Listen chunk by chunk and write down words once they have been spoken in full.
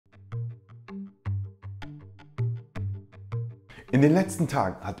In den letzten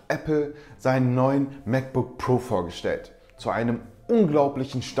Tagen hat Apple seinen neuen MacBook Pro vorgestellt. Zu einem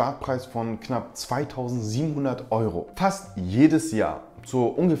unglaublichen Startpreis von knapp 2.700 €. Fast jedes Jahr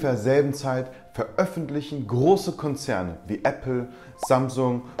zur ungefähr selben Zeit veröffentlichen große Konzerne wie Apple,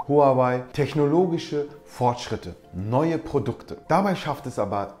 Samsung, Huawei technologische Fortschritte, neue Produkte. Dabei schafft es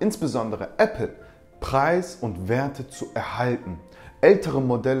aber insbesondere Apple, Preis und Werte zu erhalten, ältere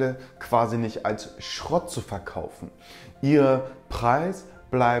Modelle quasi nicht als Schrott zu verkaufen. Ihr Preis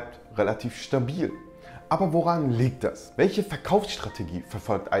bleibt relativ stabil. Aber woran liegt das? Welche Verkaufsstrategie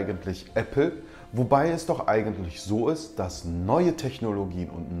verfolgt eigentlich Apple? Wobei es doch eigentlich so ist, dass neue Technologien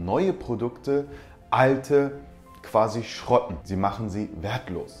und neue Produkte alte quasi schrotten. Sie machen sie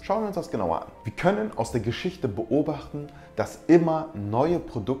wertlos. Schauen wir uns das genauer an. Wir können aus der Geschichte beobachten, dass immer neue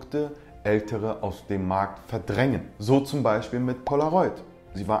Produkte ältere aus dem Markt verdrängen. So zum Beispiel mit Polaroid.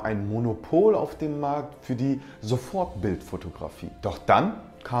 Sie war ein Monopol auf dem Markt für die Sofortbildfotografie. Doch dann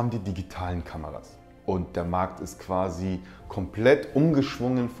kamen die digitalen Kameras. Und der Markt ist quasi komplett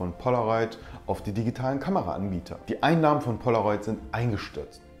umgeschwungen von Polaroid auf die digitalen Kameraanbieter. Die Einnahmen von Polaroid sind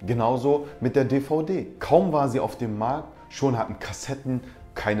eingestürzt. Genauso mit der DVD. Kaum war sie auf dem Markt, schon hatten Kassetten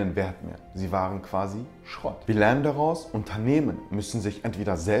keinen Wert mehr. Sie waren quasi Schrott. Wir lernen daraus, Unternehmen müssen sich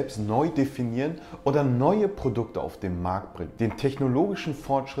entweder selbst neu definieren oder neue Produkte auf den Markt bringen, den technologischen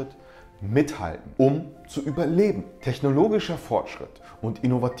Fortschritt mithalten, um zu überleben. Technologischer Fortschritt und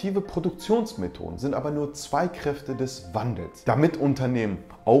innovative Produktionsmethoden sind aber nur zwei Kräfte des Wandels, damit Unternehmen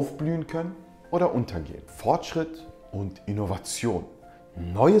aufblühen können oder untergehen. Fortschritt und Innovation.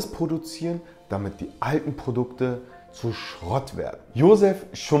 Neues produzieren, damit die alten Produkte zu Schrott werden. Josef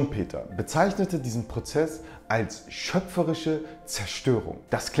Schumpeter bezeichnete diesen Prozess als schöpferische Zerstörung.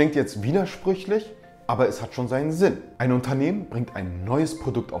 Das klingt jetzt widersprüchlich, aber es hat schon seinen Sinn. Ein Unternehmen bringt ein neues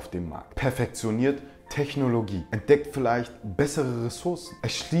Produkt auf den Markt, perfektioniert Technologie, entdeckt vielleicht bessere Ressourcen,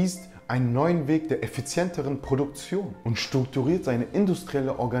 erschließt einen neuen Weg der effizienteren Produktion und strukturiert seine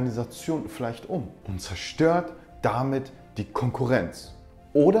industrielle Organisation vielleicht um und zerstört damit die Konkurrenz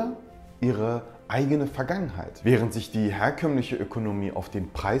oder ihre eigene Vergangenheit. Während sich die herkömmliche Ökonomie auf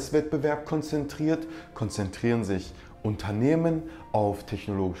den Preiswettbewerb konzentriert, konzentrieren sich Unternehmen auf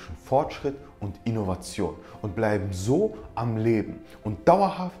technologischen Fortschritt und Innovation und bleiben so am Leben und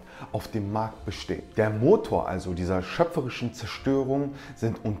dauerhaft auf dem Markt bestehen. Der Motor also dieser schöpferischen Zerstörung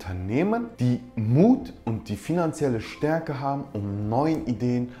sind Unternehmen, die Mut und die finanzielle Stärke haben, um neuen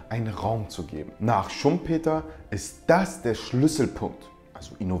Ideen einen Raum zu geben. Nach Schumpeter ist das der Schlüsselpunkt,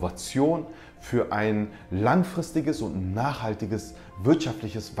 also Innovation, für ein langfristiges und nachhaltiges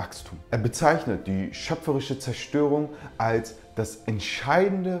wirtschaftliches Wachstum. Er bezeichnet die schöpferische Zerstörung als das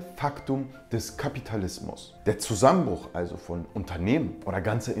entscheidende Faktum des Kapitalismus. Der Zusammenbruch also von Unternehmen oder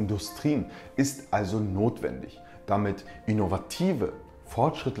ganzer Industrien ist also notwendig, damit innovative,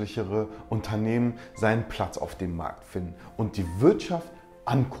 fortschrittlichere Unternehmen seinen Platz auf dem Markt finden und die Wirtschaft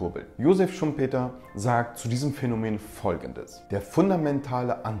ankurbeln. Josef Schumpeter sagt zu diesem Phänomen Folgendes: Der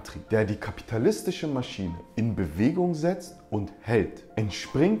fundamentale Antrieb, der die kapitalistische Maschine in Bewegung setzt und hält,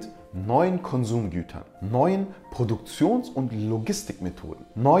 entspringt neuen Konsumgütern, neuen Produktions- und Logistikmethoden,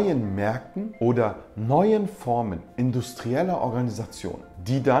 neuen Märkten oder neuen Formen industrieller Organisation,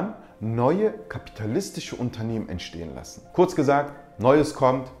 die dann neue kapitalistische Unternehmen entstehen lassen. Kurz gesagt, Neues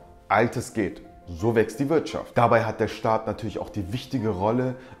kommt, Altes geht. So wächst die Wirtschaft. Dabei hat der Staat natürlich auch die wichtige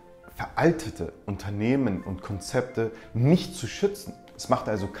Rolle, veraltete Unternehmen und Konzepte nicht zu schützen. Es macht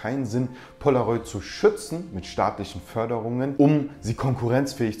also keinen Sinn, Polaroid zu schützen mit staatlichen Förderungen, um sie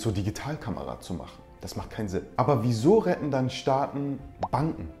konkurrenzfähig zur Digitalkamera zu machen. Das macht keinen Sinn. Aber wieso retten dann Staaten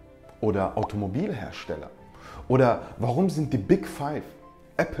Banken oder Automobilhersteller? Oder warum sind die Big Five,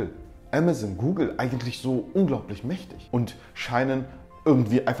 Apple, Amazon, Google eigentlich so unglaublich mächtig und scheinen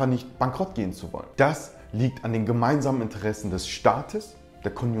irgendwie einfach nicht bankrott gehen zu wollen? Das liegt an den gemeinsamen Interessen des Staates, der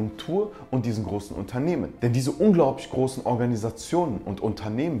Konjunktur und diesen großen Unternehmen. Denn diese unglaublich großen Organisationen und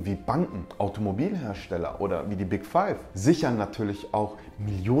Unternehmen wie Banken, Automobilhersteller oder wie die Big Five sichern natürlich auch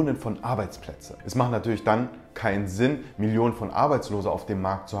Millionen von Arbeitsplätzen. Es macht natürlich dann keinen Sinn, Millionen von Arbeitslosen auf dem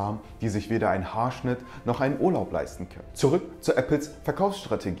Markt zu haben, die sich weder einen Haarschnitt noch einen Urlaub leisten können. Zurück zu Apples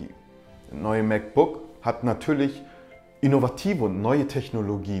Verkaufsstrategie. Der neue MacBook hat natürlich innovative und neue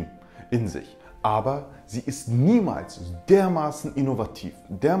Technologien in sich. Aber sie ist niemals dermaßen innovativ,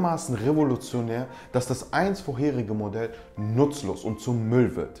 dermaßen revolutionär, dass das einst vorherige Modell nutzlos und zum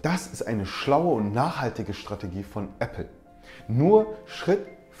Müll wird. Das ist eine schlaue und nachhaltige Strategie von Apple. Nur Schritt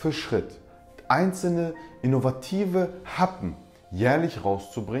für Schritt einzelne innovative Happen jährlich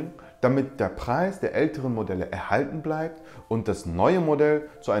rauszubringen, damit der Preis der älteren Modelle erhalten bleibt und das neue Modell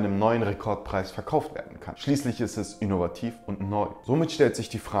zu einem neuen Rekordpreis verkauft werden kann. Schließlich ist es innovativ und neu. Somit stellt sich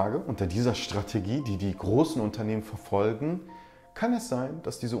die Frage, unter dieser Strategie, die die großen Unternehmen verfolgen, kann es sein,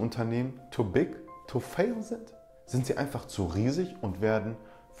 dass diese Unternehmen too big to fail sind? Sind sie einfach zu riesig und werden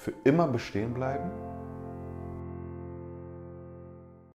für immer bestehen bleiben?